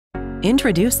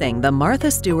Introducing the Martha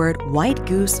Stewart White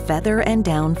Goose Feather and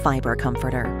Down Fiber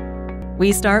Comforter.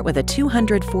 We start with a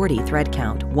 240 thread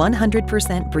count,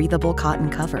 100% breathable cotton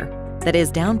cover that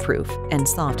is downproof and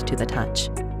soft to the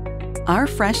touch. Our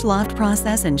Fresh Loft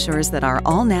process ensures that our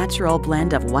all-natural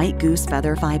blend of White Goose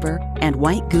feather fiber and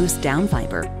White Goose down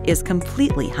fiber is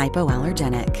completely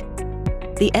hypoallergenic.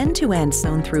 The end-to-end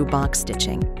sewn-through box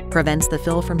stitching prevents the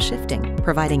fill from shifting,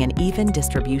 providing an even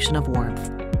distribution of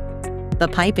warmth. The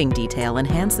piping detail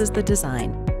enhances the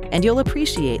design, and you'll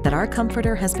appreciate that our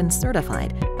comforter has been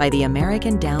certified by the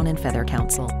American Down and Feather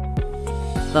Council.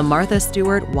 The Martha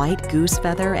Stewart White Goose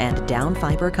Feather and Down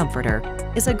Fiber Comforter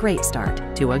is a great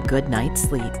start to a good night's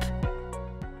sleep.